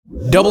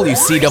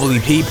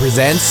WCWP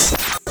presents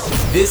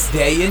This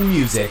Day in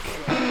Music.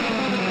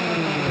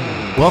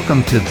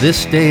 Welcome to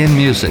This Day in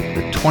Music,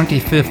 the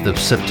 25th of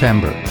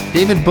September.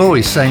 David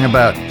Bowie sang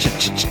about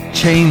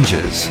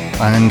changes,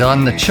 and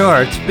on the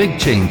charts, big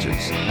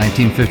changes.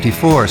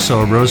 1954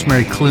 saw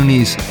Rosemary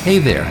Clooney's Hey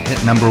There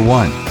hit number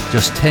 1.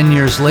 Just 10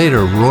 years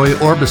later, Roy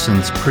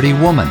Orbison's Pretty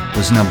Woman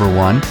was number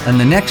 1, and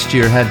the next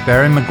year had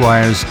Barry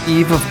McGuire's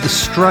Eve of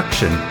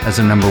Destruction as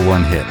a number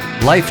 1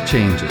 hit. Life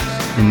changes.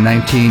 In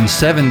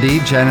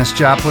 1970, Janis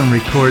Joplin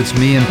records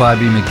Me and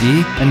Bobby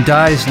McGee and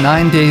dies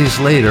 9 days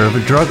later of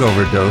a drug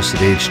overdose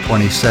at age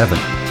 27.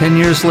 10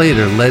 years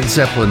later, Led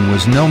Zeppelin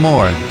was no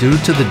more due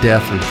to the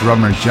death of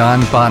drummer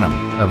John Bonham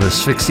of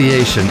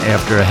asphyxiation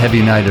after a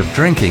heavy night of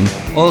drinking,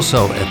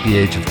 also at the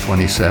age of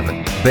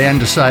 27. The band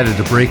decided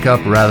to break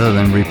up rather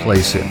than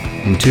replace him.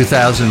 In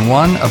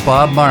 2001, a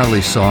Bob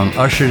Marley song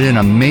ushered in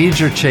a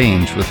major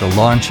change with the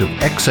launch of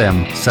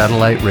XM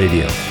satellite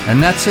radio.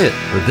 And that's it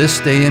for This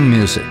Day in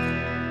Music.